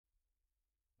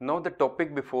Now the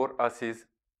topic before us is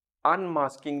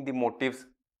unmasking the motives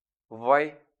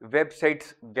why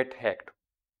websites get hacked.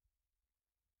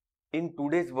 In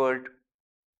today's world,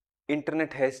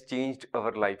 internet has changed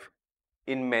our life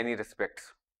in many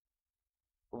respects.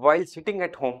 While sitting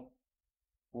at home,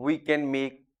 we can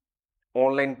make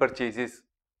online purchases.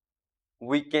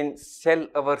 We can sell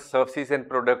our services and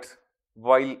products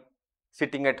while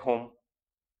sitting at home.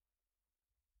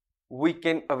 We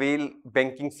can avail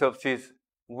banking services.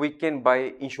 We can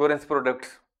buy insurance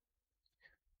products.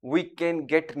 We can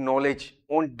get knowledge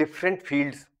on different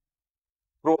fields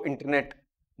through internet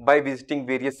by visiting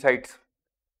various sites.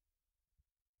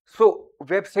 So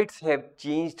websites have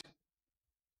changed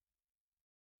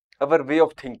our way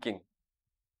of thinking.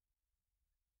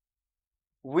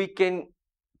 We can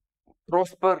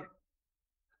prosper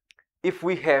if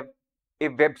we have a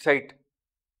website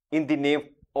in the name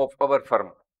of our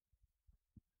firm,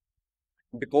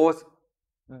 because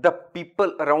the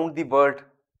people around the world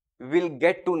will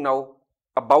get to know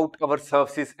about our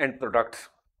services and products,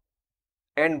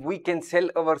 and we can sell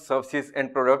our services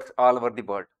and products all over the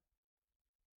world.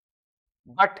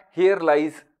 But here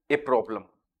lies a problem.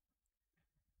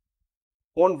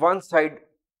 On one side,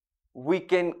 we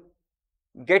can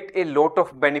get a lot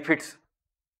of benefits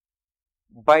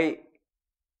by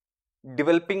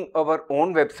developing our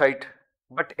own website,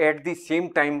 but at the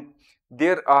same time,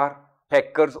 there are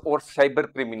hackers or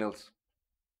cyber criminals.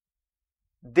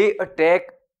 They attack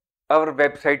our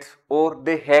websites or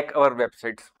they hack our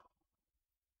websites.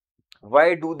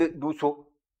 Why do they do so?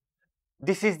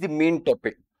 This is the main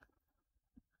topic.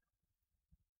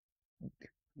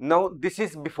 Now, this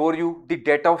is before you the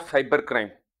data of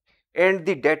cybercrime, and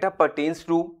the data pertains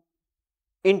to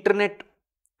Internet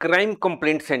Crime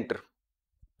Complaint Center,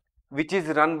 which is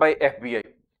run by FBI.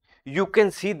 You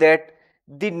can see that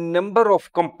the number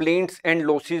of complaints and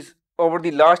losses over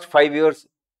the last 5 years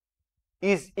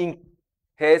is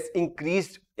has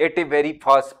increased at a very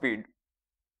fast speed,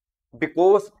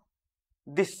 because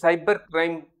this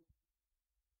cybercrime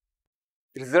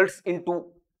results into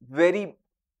very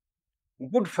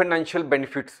good financial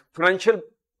benefits.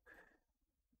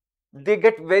 They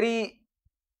get very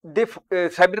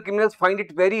cyber criminals find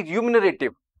it very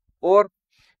remunerative or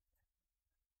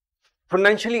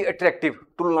financially attractive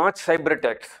to launch cyber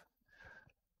attacks.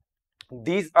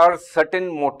 These are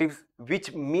certain motives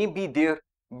which may be there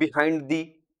behind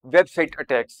the website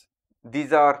attacks.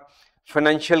 These are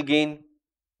financial gain,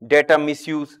 data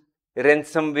misuse,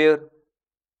 ransomware,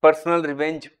 personal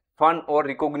revenge, fun or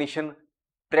recognition,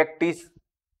 practice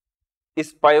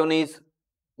espionage,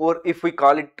 or if we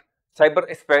call it cyber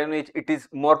espionage, it is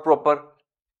more proper,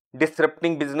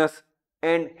 disrupting business,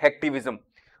 and hacktivism.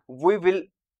 We will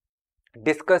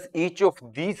discuss each of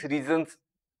these reasons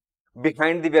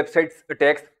behind the website's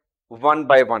attacks one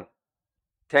by one.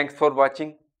 Thanks for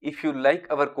watching. If you like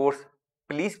our course,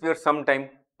 please spare some time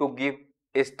to give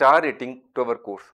a star rating to our course.